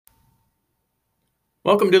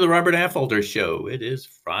Welcome to the Robert Affolter Show. It is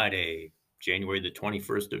Friday, January the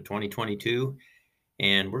 21st of 2022,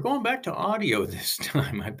 and we're going back to audio this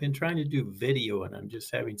time. I've been trying to do video and I'm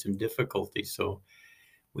just having some difficulty, so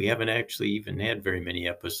we haven't actually even had very many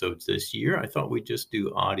episodes this year. I thought we'd just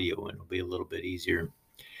do audio and it'll be a little bit easier.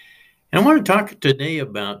 And I want to talk today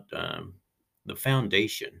about The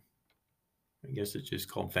Foundation. I guess it's just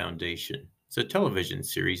called Foundation. It's a television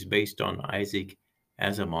series based on Isaac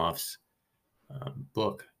Asimov's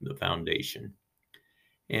book, The Foundation.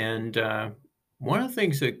 And one of the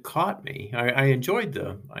things that caught me, I enjoyed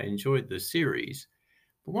the series,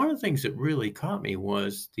 but one of the things that really caught me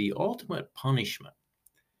was the ultimate punishment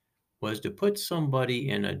was to put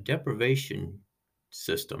somebody in a deprivation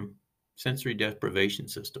system, sensory deprivation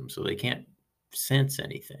system, so they can't sense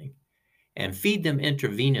anything, and feed them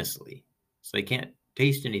intravenously, so they can't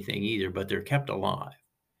taste anything either, but they're kept alive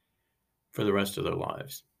for the rest of their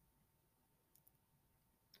lives.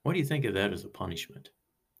 What do you think of that as a punishment?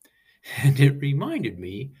 And it reminded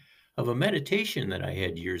me of a meditation that I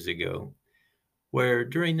had years ago, where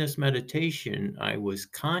during this meditation, I was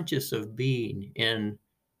conscious of being in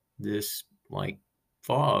this like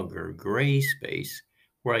fog or gray space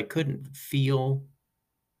where I couldn't feel,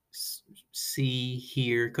 see,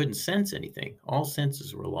 hear, couldn't sense anything. All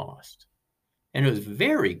senses were lost. And it was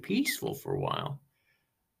very peaceful for a while.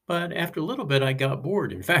 But after a little bit, I got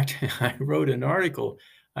bored. In fact, I wrote an article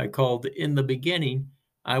I called In the Beginning,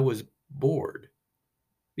 I Was Bored,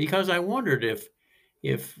 because I wondered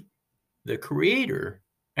if the creator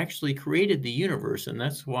actually created the universe, and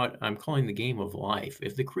that's what I'm calling the game of life.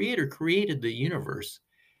 If the creator created the universe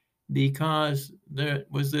because there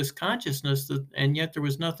was this consciousness that, and yet there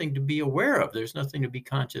was nothing to be aware of. There's nothing to be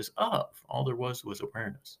conscious of. All there was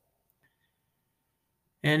awareness.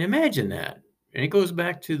 And imagine that. And it goes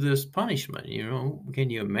back to this punishment. Can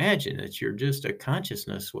you imagine that you're just a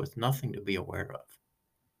consciousness with nothing to be aware of?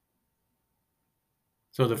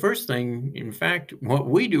 So the first thing, in fact, what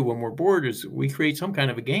we do when we're bored is we create some kind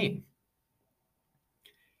of a game.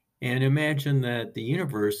 And imagine that the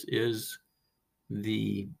universe is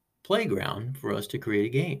the playground for us to create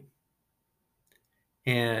a game.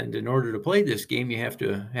 And in order to play this game, you have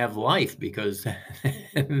to have life, because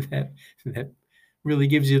that really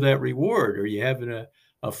gives you that reward. Are you having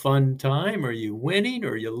a fun time? Are you winning? Or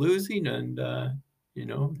are you losing? And,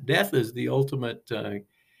 death is the ultimate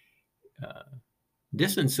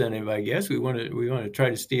disincentive, I guess. We want to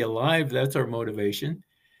try to stay alive. That's our motivation.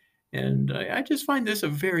 And I just find this a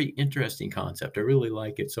very interesting concept. I really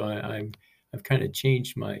like it. So I've kind of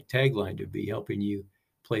changed my tagline to be helping you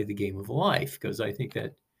play the game of life, because I think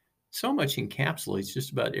that so much encapsulates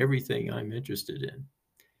just about everything I'm interested in.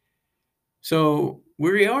 So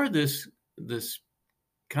we are this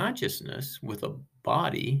consciousness with a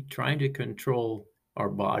body, trying to control our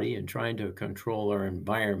body and trying to control our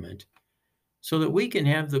environment so that we can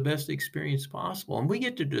have the best experience possible. And we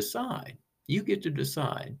get to decide, you get to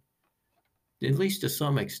decide, at least to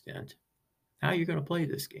some extent, how you're going to play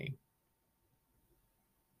this game.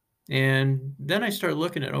 And then I start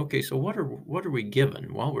looking at, okay, so what are we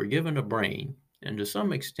given? Well, we're given a brain, and to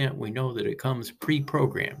some extent, we know that it comes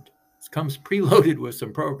pre-programmed. It comes preloaded with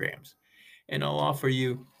some programs. And I'll offer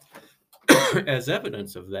you as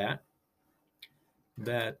evidence of that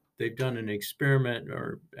they've done an experiment,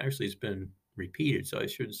 or actually it's been repeated, so I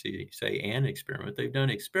shouldn't say an experiment. They've done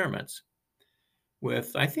experiments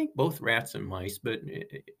with, I think, both rats and mice, but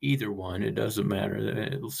either one, it doesn't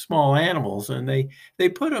matter, small animals, and they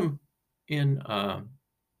put them in on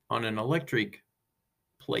an electric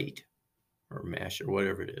plate or mesh or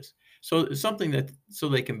whatever it is, so something so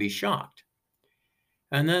they can be shocked.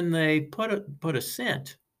 And then they put a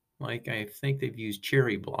scent, like I think they've used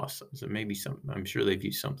cherry blossoms, and maybe I'm sure they've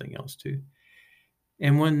used something else too.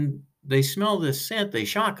 And when they smell this scent, they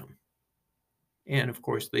shock them. And of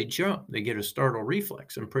course, they jump. They get a startle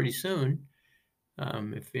reflex. And pretty soon,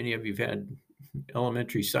 if any of you've had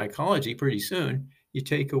elementary psychology, pretty soon you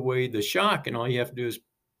take away the shock, and all you have to do is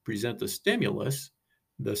present the stimulus,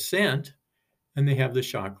 the scent, and they have the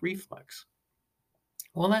shock reflex.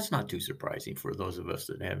 Well, that's not too surprising for those of us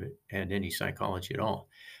that haven't had any psychology at all.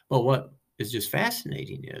 But what is just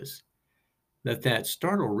fascinating is that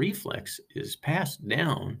startle reflex is passed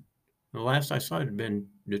down. The last I saw it had been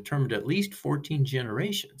determined at least 14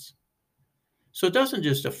 generations. So it doesn't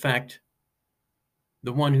just affect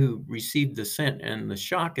the one who received the scent and the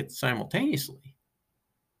shock simultaneously.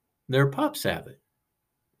 Their pups have it.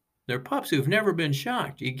 They're pups who've never been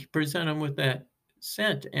shocked. You present them with that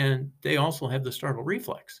scent, and they also have the startle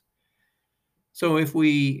reflex. So if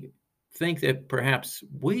we think that perhaps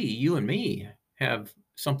you and me, have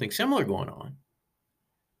something similar going on,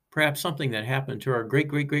 perhaps something that happened to our great,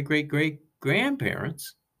 great, great, great, great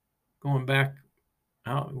grandparents going back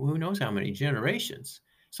out, who knows how many generations.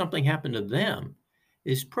 Something happened to them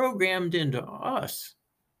is programmed into us.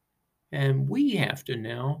 And we have to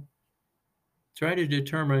now try to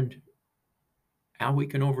determine how we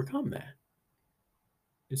can overcome that.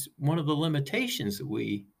 It's one of the limitations that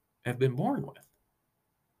we have been born with.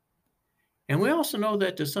 And we also know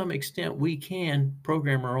that to some extent we can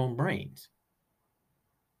program our own brains.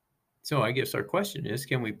 So I guess our question is,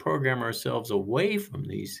 can we program ourselves away from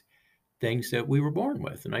these things that we were born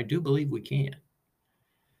with? And I do believe we can.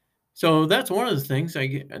 So that's one of the things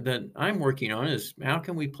that I'm working on is how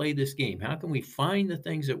can we play this game? How can we find the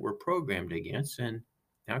things that we're programmed against and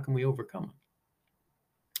how can we overcome them?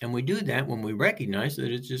 And we do that when we recognize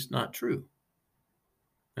that it's just not true.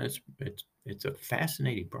 It's a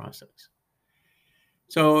fascinating process.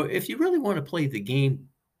 So if you really want to play the game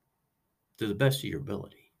to the best of your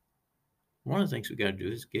ability, one of the things we got to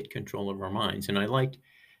do is get control of our minds. And I like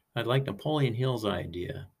Napoleon Hill's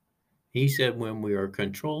idea. He said, when we are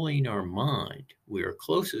controlling our mind, we are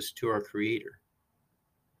closest to our creator.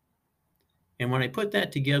 And when I put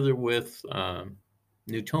that together with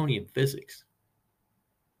Newtonian physics,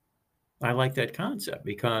 I like that concept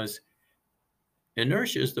because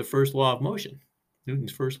inertia is the first law of motion,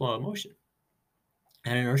 Newton's first law of motion.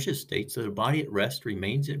 And inertia states that a body at rest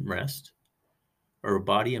remains in rest, or a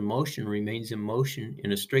body in motion remains in motion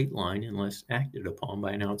in a straight line unless acted upon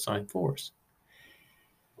by an outside force.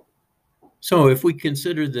 So if we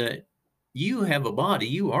consider that you have a body,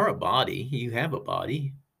 you are a body, you have a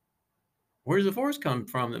body, where does the force come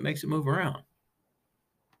from that makes it move around?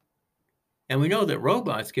 And we know that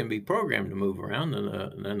robots can be programmed to move around,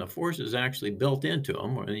 and the force is actually built into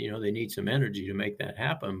them. Or, they need some energy to make that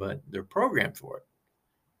happen, but they're programmed for it.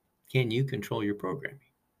 Can you control your programming?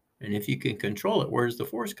 And if you can control it, where does the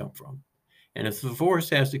force come from? And if the force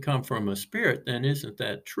has to come from a spirit, then isn't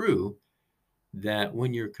that true that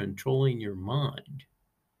when you're controlling your mind,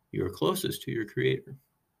 you're closest to your creator?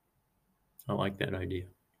 I like that idea.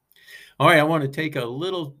 All right, I want to take a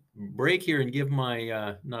little break here and give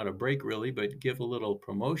my, not a break really, but give a little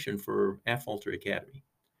promotion for Affolter Academy.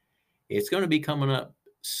 It's going to be coming up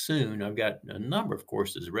soon. I've got a number of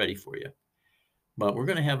courses ready for you. But we're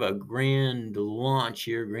going to have a grand launch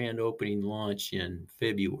here, grand opening launch in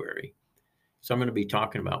February. So I'm going to be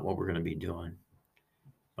talking about what we're going to be doing.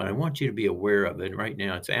 But I want you to be aware of it. Right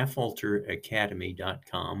now, it's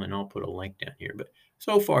affolteracademy.com, and I'll put a link down here. But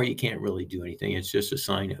so far, you can't really do anything. It's just a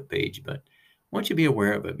sign-up page. But I want you to be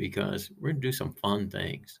aware of it because we're going to do some fun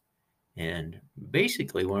things. And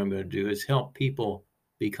basically, what I'm going to do is help people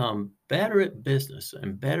become better at business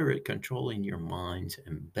and better at controlling your minds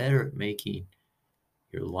and better at making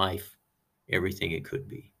your life everything it could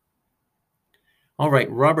be. All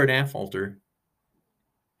right, Robert Affolter,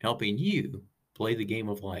 helping you play the game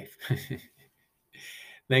of life.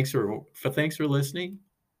 Thanks for listening,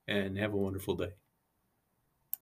 and have a wonderful day.